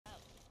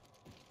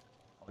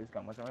This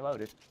gun wasn't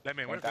reloaded. That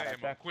man went God,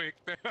 that ammo quick.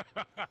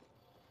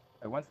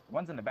 Hey,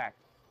 one's in the back.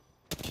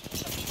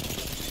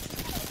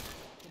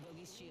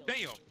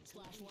 Damn.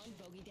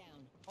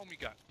 Homie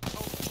got.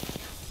 Oh.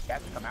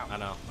 Gas come out. I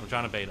know. I'm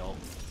trying to bait ult.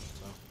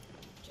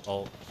 So.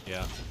 Ult.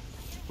 Yeah.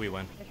 We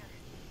win.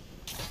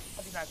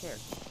 How do you not care?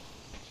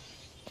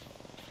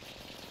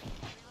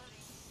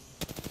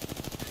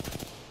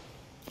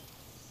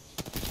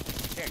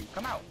 There, you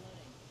come out.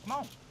 Come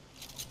on.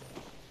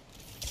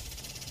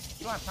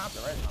 You don't have time to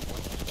res, my boy.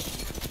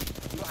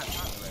 You don't have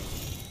time to res.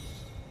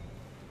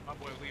 My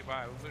boy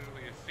Levi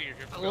literally is seeing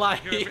him.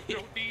 Like. You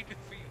don't need to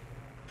see.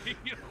 You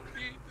don't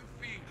need to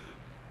see.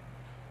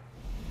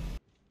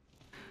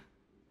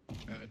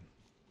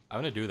 I'm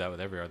gonna do that with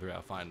every other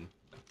route. Fine.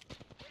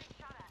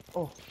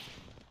 Oh.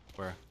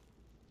 Where?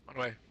 On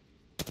the way.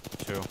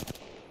 2.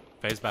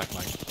 Phase back,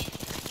 Mike.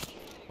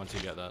 Once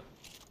you get that.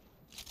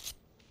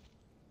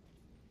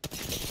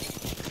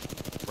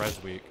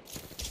 Res weak.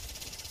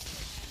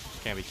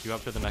 Can't be. Queue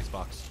up to the next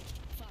box.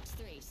 Fox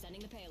 3, sending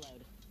the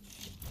payload.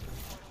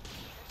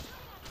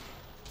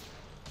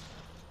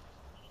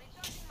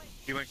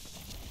 Healing.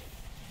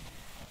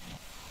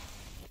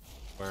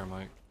 Where am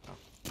I? Oh.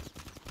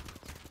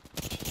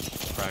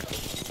 Cracked.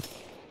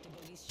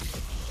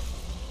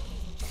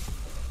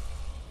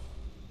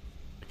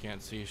 I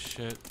can't see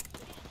shit.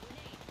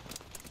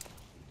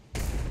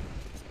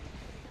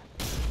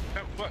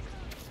 What?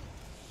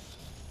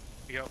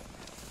 Yo.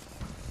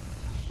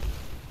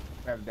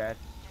 Grab dead.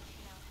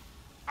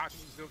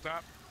 Oxygen still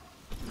top.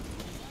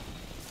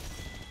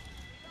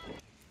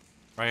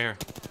 Right here.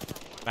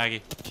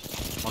 Maggie.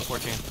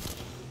 114.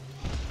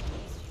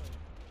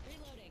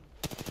 Reloading.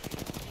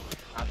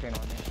 Octane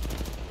on me.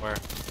 Where?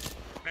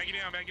 Maggie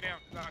down, Maggie down.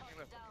 No, Octane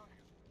left.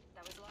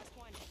 That was the last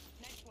one.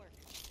 Nice work.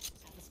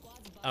 Have the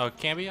squad's Oh,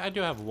 Camby, I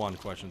do have one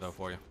question though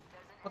for you.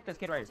 Look this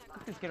kid right here.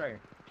 Look this kid right here.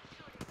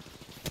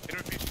 Hit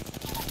her feet.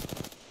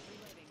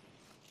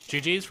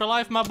 GG's for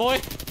life, my boy.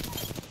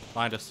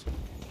 Find us.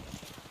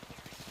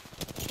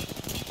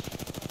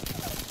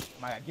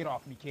 My God, get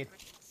off me, kid.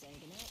 saying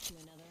goodnight to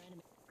another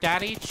enemy.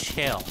 Daddy,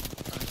 chill.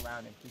 Turn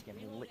around and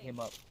freaking lit him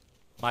up.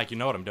 Mike, you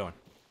know what I'm doing.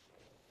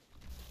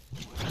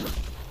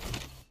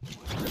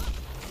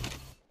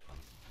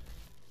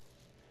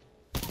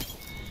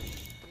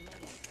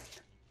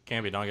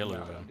 Camby, don't get loot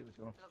vision.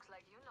 Looks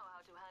like you know how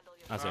to handle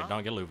your I said,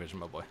 don't get loot vision,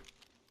 my boy.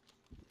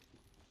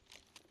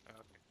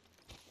 Okay.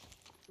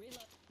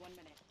 Reload. 1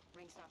 minute.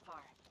 Ring's not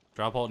far.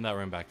 Drop ult in that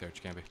room back there,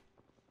 Camby.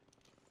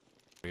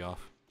 Be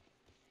off.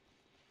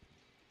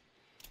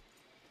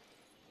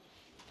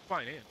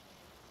 Flying in.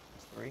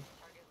 It's 3.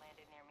 target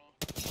landed near me.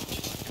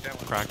 Get that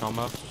one. Cracked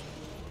almost.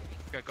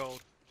 Got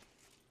gold.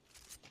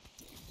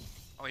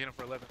 Only hit him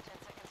for 11. 10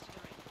 seconds to the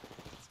ring.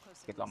 It's close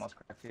to Kid's the almost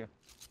cracked too.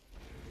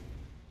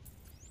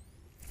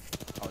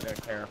 Oh, they're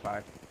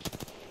terrified.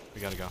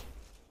 We gotta go.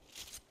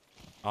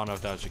 I don't know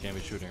if that was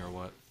Camby shooting or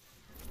what.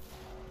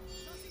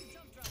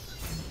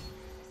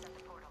 Set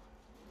the portal.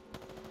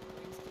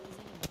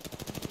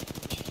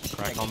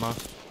 Cracked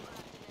almost.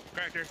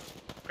 Cracked her.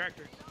 Cracked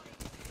her.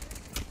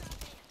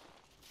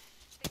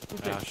 Who's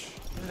this? Dash.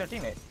 This is their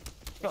teammate.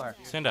 Kill her.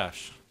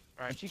 Sindash.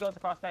 When she goes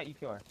across that, you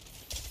kill her.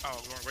 Oh,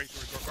 we're gonna wait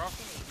till we go across?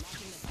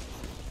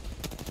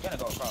 You're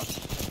gonna go across.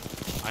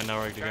 I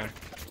know rigged again. Good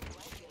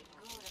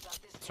about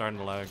this. Starting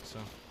to lag, so.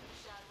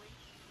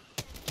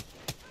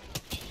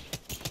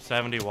 Shall we?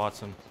 70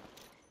 Watson.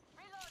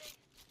 Reloading.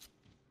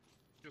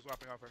 Just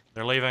whopping off her.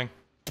 They're leaving.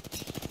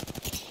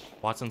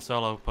 Watson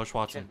solo. Push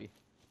Watson. Should be.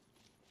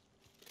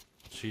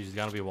 She's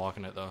gonna be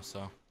walking it though, so.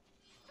 Don't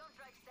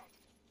drive set.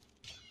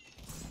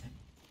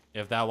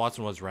 If that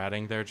Watson was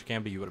ratting there,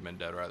 Camby, you would have been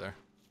dead right there.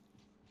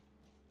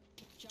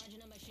 Charging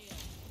on my shield.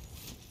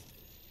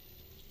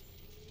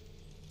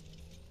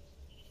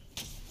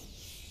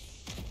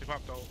 They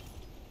popped gold.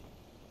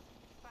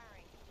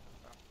 Firing.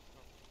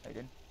 They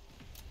did.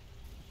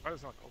 Why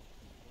is it not gold?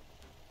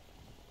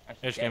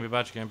 Hey, Camby,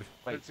 bye, Camby.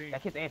 Wait, 13.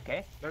 that kid's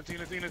AFK? 13,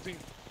 13, 13.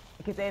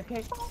 The kid's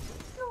AFK? Oh,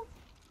 no.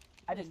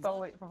 I just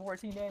stole it for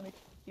 14 damage.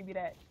 Give me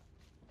that.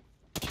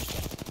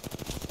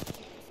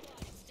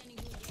 Extending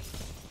blue gate.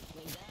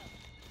 Wings out.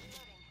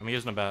 I'm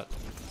using a bat.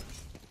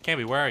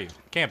 Camby, where are you?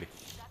 Camby,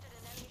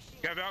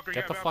 Got Valkyrie,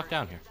 get the got fuck Valkyrie.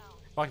 down here.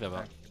 Fuck that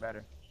bot.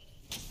 Better.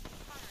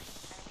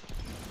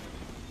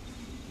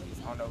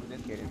 I don't know who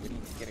this kid is, but he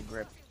needs to get a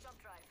grip. Jump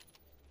drive.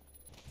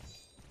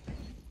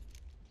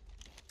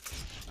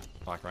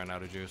 Fuck, ran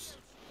out of juice.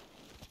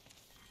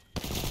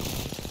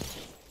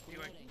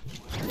 Healing.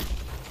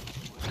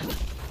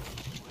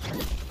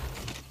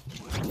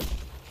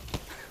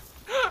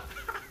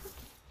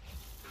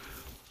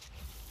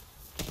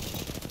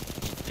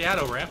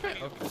 Shadow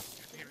rampant? Okay. Took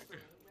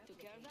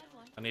care of that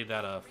one. I need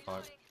that, fuck. I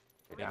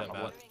need Yeah, that my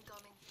bat. boy.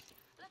 Incoming.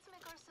 Let's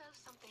make ourselves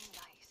something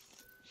nice.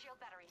 Shield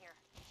battery here.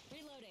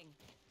 Reloading.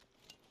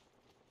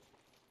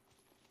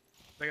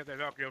 They got that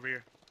Valkyrie over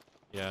here.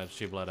 Yeah,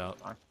 she bled out.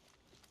 Fine.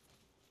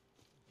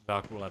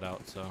 Valk bled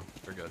out, so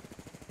we're good.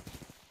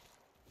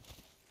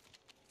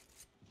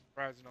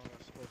 Rising on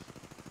us. Close.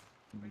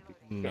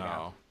 Get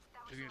out.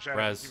 No. He's getting shot at.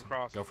 Res. Team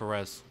cross. Go for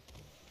res.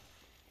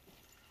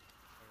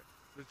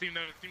 The team,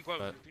 no, the team close.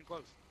 Bet. The team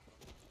close.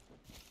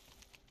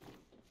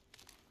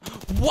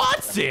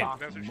 What's it?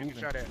 That's what she get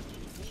shot at.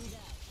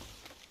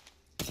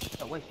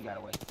 Oh wait, she got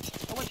away.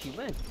 Oh wait, she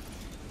lived.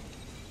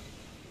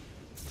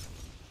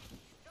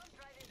 Don't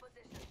drive in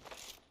position.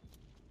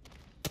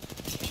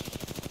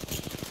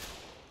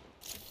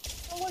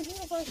 Oh wait, you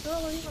the first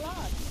girl or even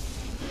alive.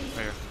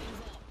 Right here.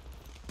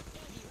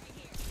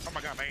 Oh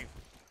my god, man.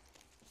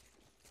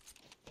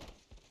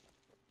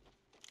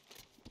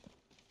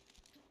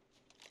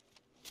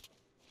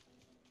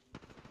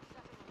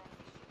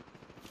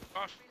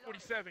 Oh,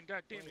 47,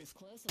 god damn it. It's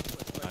close.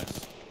 Nice.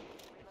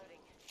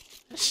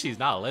 Reloading. She's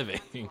not living.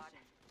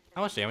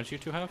 How much damage you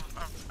two have? Looks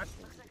like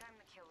I'm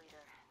the kill leader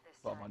this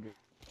time. 1200.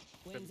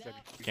 Wings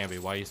up. Can't be.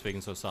 Why are you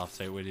speaking so soft?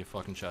 Say it with your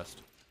fucking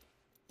chest.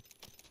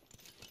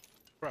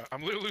 Bro,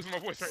 I'm literally losing my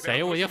voice right now. Say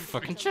it with your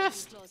fucking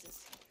chest.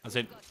 Closes. I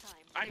said, Got time.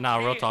 I nah,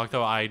 real can't. talk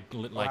though, I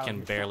Wow, can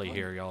you're barely so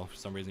hear y'all. For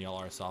some reason, y'all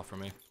are soft for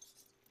me.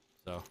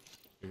 So,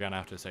 you're gonna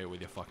have to say it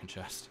with your fucking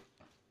chest.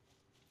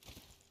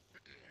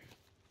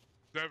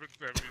 7-7 is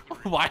the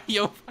reason. Why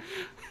you?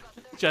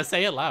 Just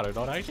say it louder.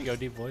 Don't actually go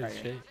deep voice. Right.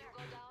 Shit. There, go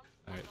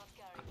down. Alright.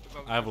 Not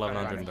scary. I have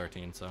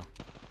 1113, so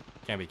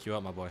can't be. Queue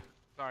up, my boy.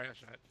 Sorry, I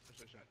shot.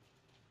 I shot.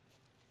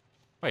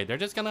 Wait, they're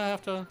just gonna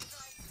have to.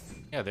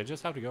 Yeah, they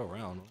just have to go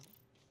around.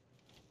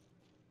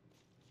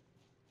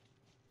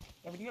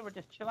 Yeah, but you ever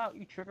just chill out?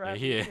 You trigger Yeah, out.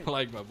 he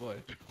like my boy.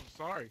 I'm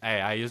sorry.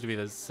 Hey, I used to be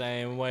the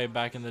same way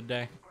back in the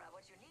day. Grab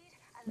what you need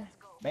and let's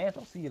go. Man,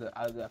 don't see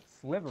the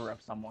sliver of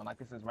someone like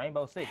this is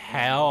Rainbow Six.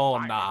 Hell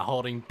Fire. nah,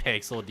 holding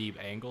pixel deep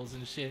angles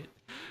and shit.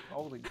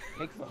 Holy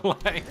pixel.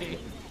 Like,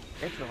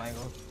 Pixel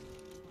angle.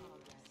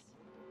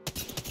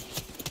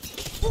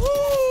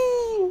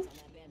 woo! On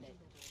that bandit.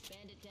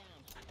 Bandit down.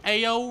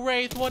 Hey yo,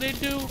 Wraith, what it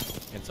do?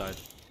 Inside.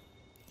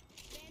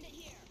 Bandit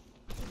here.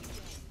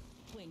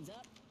 Wings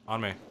up.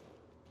 On me.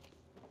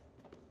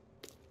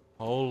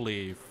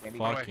 Holy Maybe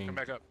By the way, fucking. come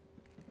back up.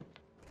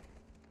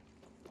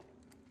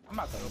 I'm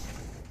not gonna open it.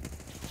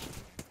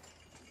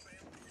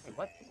 Wait,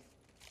 what?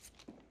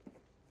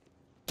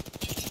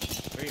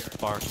 There.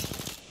 Far.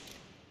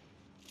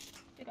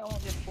 Think I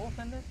won't just full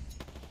send this?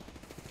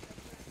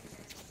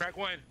 Crack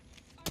one.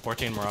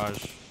 14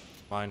 Mirage.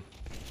 Fine.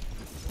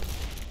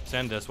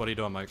 Send this. What are you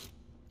doing, Mike?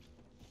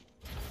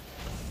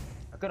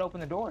 I could open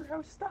the door. I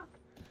was stuck.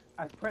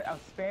 I was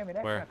spamming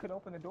X Where? and I could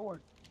open the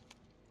door.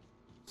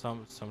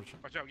 Some.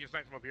 Watch out, get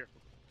sniped from up here.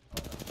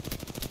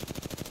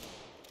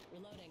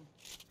 Reloading.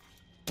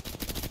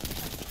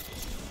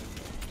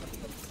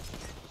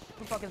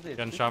 Who the fuck is this?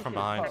 Getting This shot is from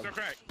your behind. phone. No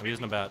crack. I'm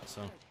using a bat,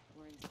 so.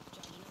 We're in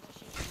charging another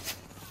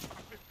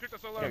shield. Pick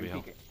us all There up. we Maybe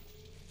peek it.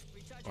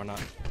 Or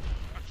not.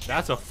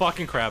 That's a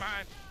fucking crab.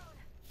 Fine.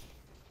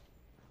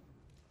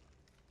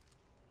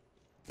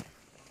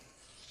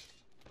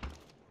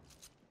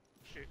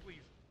 Shit,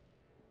 please.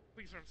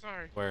 Please, I'm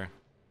sorry. Where?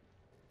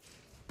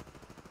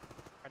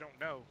 I don't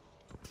know.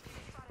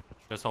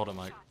 Just hold it,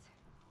 Mike.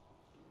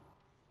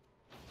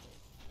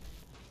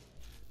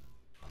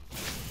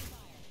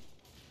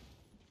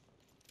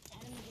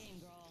 Head in the game,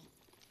 girl.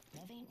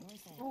 Love ain't worth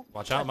it. Ooh,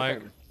 Watch out,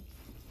 Mike.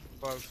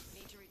 Close.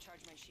 Need to recharge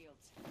my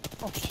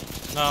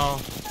shields. No.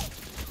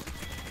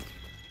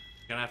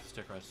 Gonna have to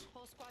stick res.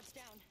 Whole squad's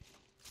down.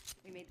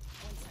 We made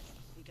 1 second.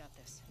 We got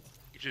this.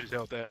 You should have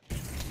held that.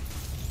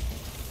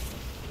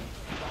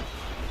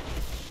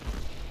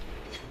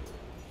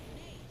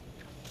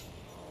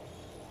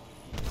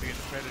 Being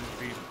the predator,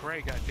 being the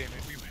prey,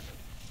 goddammit. We win.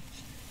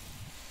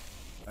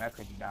 That's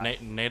because you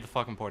died. Nade the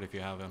fucking port if you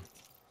have him.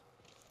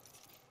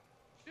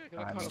 Yeah,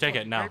 Alright, caught a take it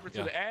fucking now, paper to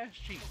yeah. the ass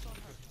cheek.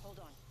 Hold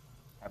on.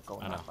 I'm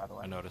going I know. off, by the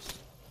way. I noticed.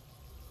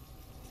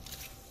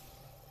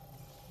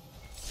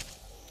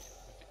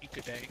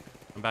 Ikaday.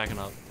 I'm backing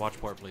up. Watch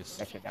port, please.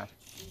 That shit down.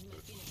 Using the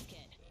Phoenix kit.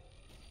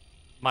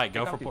 Mike,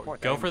 go Pick for up the port.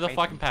 port, Go that for the face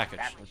fucking is package.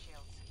 backwards.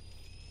 Shields.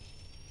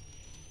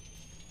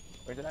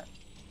 Where's it at?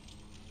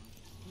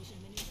 We should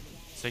maneuver to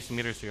that. 60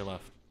 meters to your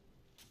left.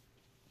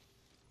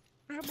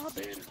 Grab my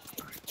bed.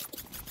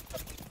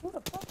 Who the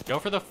fuck? Go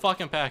for the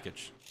fucking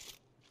package.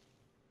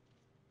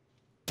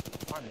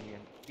 On again.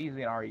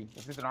 Easily an RE.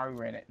 If it's an RE,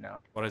 we're in it. No.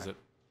 What is it?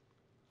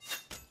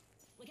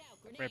 Look out.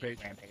 Grenade. Rampage.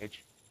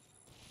 Rampage.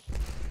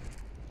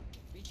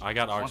 I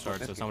got arc One start,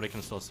 so 50. somebody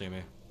can still see me.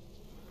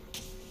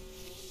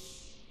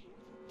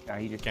 No,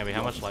 he just. Cammy,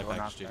 how much light Going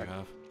package off did you that.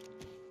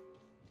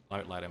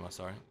 have? Light ammo,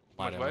 sorry.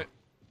 Light ammo. What?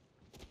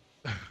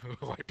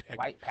 White pack.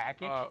 White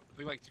package?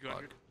 They like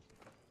 200.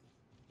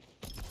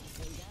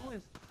 Who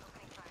is?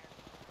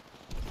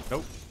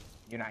 Nope.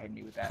 You're not hitting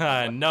me with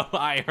that. No,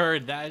 I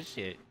heard that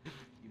shit.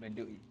 You've been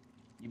doing.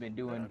 You've been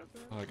doing.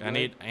 Look, I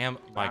need. Mike, I'm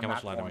how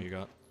much not light ammo going. you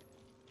got?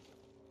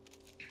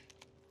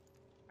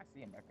 I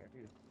see him back there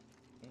too.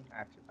 See?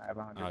 Actually, I have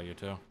 100. Oh, you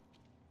too.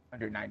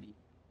 190.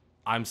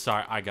 I'm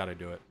sorry, I gotta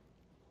do it.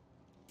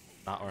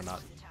 Not or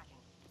not.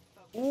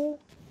 Attacking. Ooh,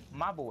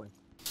 my boy.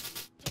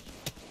 To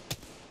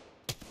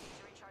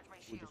recharge my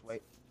We shields. just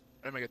wait.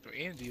 I'm gonna get the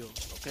end deal.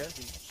 Okay.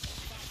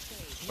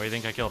 What do you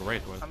think I killed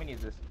Wraith with? How many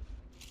is this?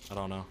 I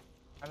don't know.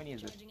 How many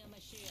is it? Charging on my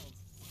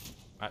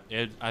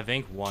shields. I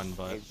think one,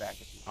 but Phase back.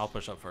 I'll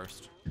push up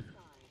first.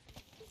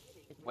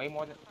 It's way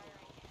more than. What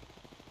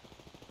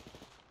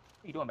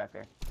are you doing back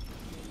there?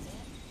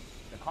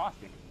 The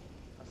caustic.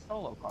 A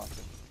solo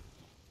caustic.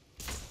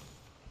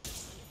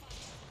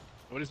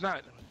 But it's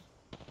not.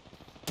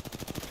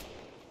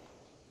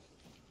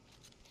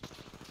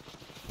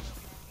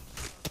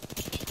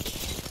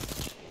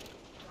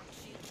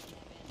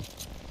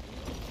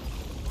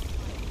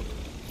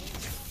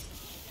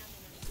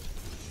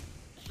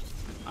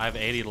 I have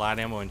 80 light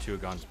ammo and 2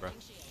 guns, bro.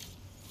 Batting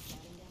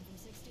down from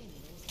 60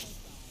 meters.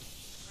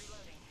 Close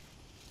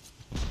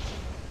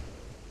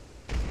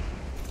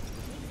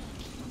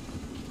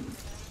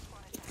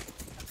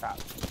by. Top.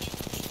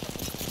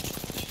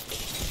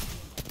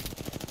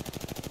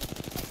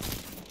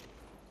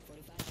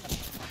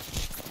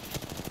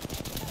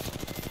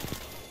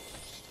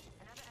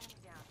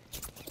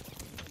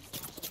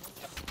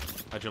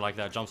 How'd you like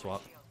that jump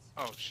swap?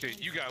 Oh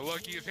shit, you got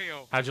lucky as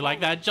hell. How'd you like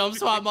that jump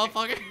swap,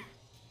 motherfucker?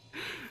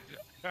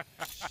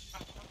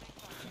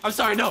 I'm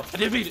sorry, no, I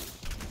didn't mean it.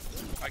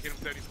 I get him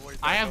 34.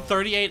 I have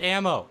 38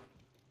 ammo.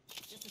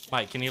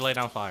 Mike, can you lay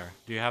down fire?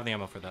 Do you have the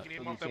ammo for that? Can you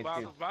hit him off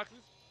that boxes?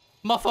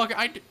 Motherfucker,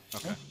 I do.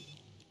 Okay.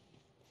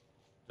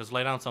 Just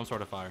lay down some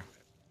sort of fire.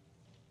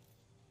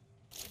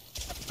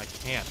 I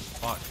can't.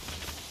 Fuck.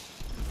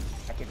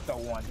 I can throw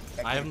one.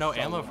 I have no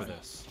ammo for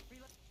this.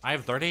 I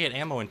have 38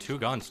 ammo and 2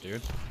 guns,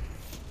 dude.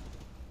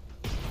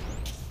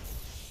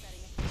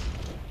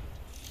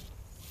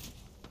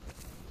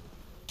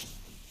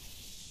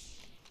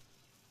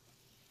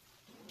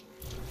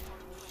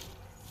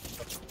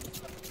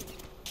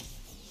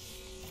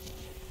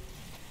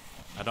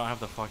 I don't have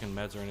the fucking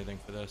meds or anything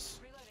for this.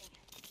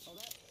 Hold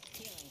up.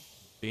 Healing.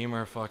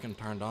 Beamer fucking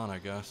turned on, I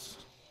guess.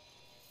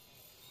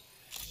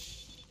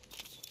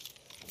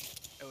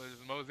 It was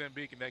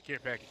Mozambique in that care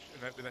package,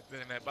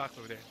 in that box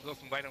over there. There's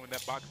some light on in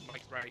that box.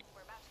 Mike's right.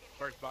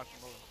 First box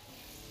from over.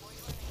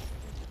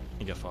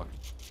 You get fucked.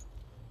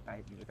 I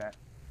hit you with that.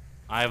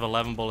 I have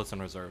 11 bullets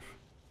in reserve.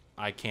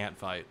 I can't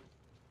fight.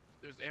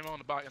 There's ammo in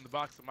the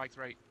box of Mike's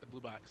right, the blue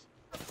box.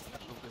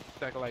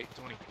 Stack of light,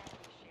 20.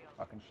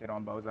 Fucking shit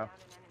on Bozo.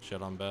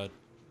 Shit on bed.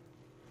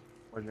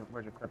 Where's your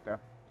crypto?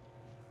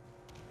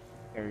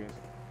 There he is.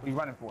 What are you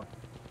running for?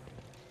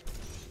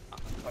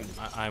 Oh, you-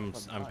 I'm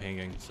fine.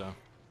 pinging, so.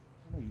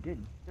 No, you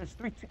didn't. There's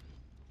 3 teams.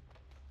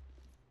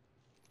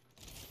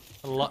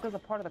 Lo- Because a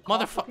part of the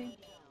Motherfuck- team.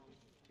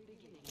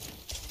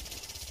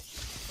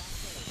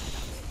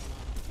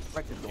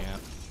 Right this door.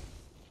 Can't.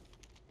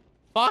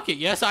 Fuck it,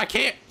 yes I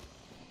can't.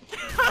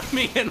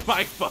 Me and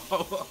Mike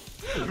Bo.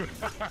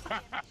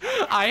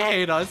 I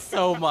hate us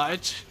so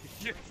much.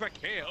 Yes, I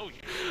can. Oh,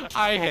 yeah.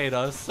 I hate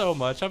us so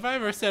much. Have I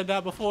ever said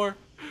that before?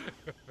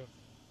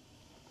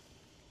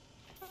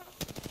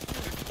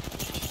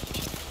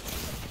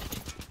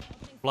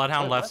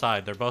 Bloodhound left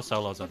side. They're both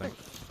solos, I think.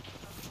 The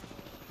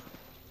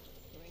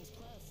ring's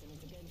close, and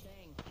it's a good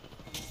thing.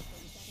 Almost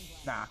 30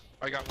 seconds left. Nah.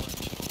 I got one.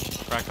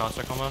 Crack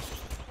caustic almost.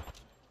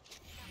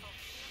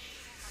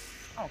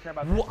 I don't care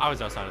about this. I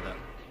was outside of that.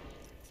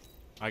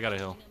 I got a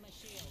hill. On my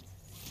shields.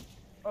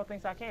 Bro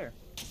thinks I care.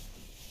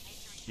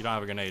 You don't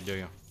have a grenade, do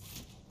you?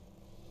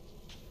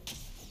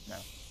 No.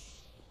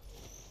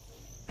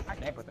 I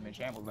can't put them in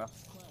shambles though.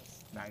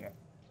 Close. Not yet.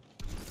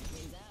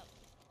 Rings out.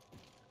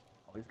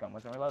 Oh, his gun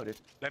wasn't reloaded.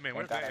 That man,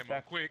 Thank where's God that I ammo?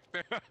 checked. Quick.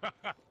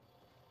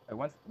 Hey,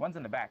 one's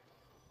in the back.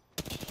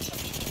 The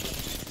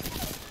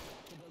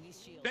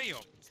bogey's shield. Damn.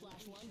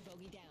 Slash one,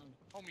 bogey down.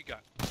 Homie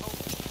got.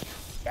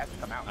 Gas to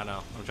come out. I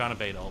know. I'm trying to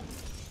bait ult.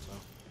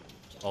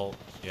 So. Ult.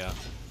 Yeah.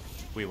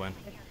 We win.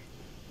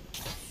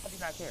 How do you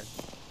not care?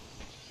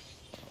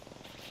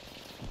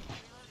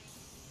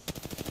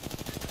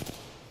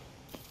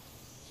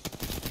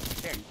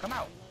 There, you come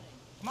out.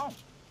 Come on.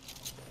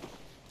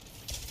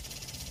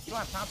 You don't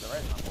have time to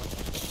raise, my boy.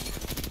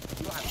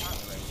 You don't have time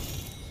to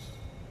raise.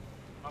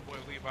 My boy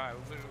Levi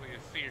was literally a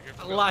seer.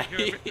 Like- You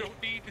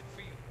don't need to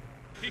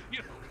see. You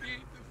don't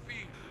need to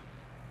see.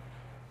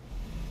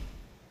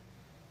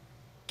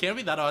 Can't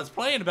be that I was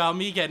playing about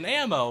me getting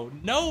ammo.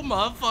 No,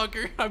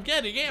 motherfucker. I'm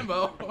getting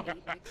ammo.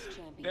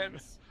 That,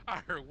 I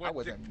heard one I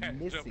wasn't tick patch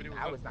jump and missing. it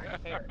I was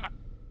not caring.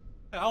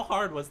 How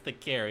hard was the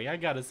carry? I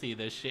gotta see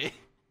this shit.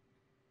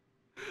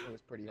 It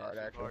was pretty hard,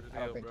 Hard actually. as I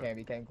don't hell, think bro.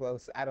 Cammy came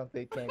close. I don't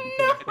think Cammy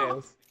came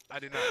close. I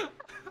did not.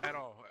 At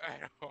all.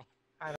 At all.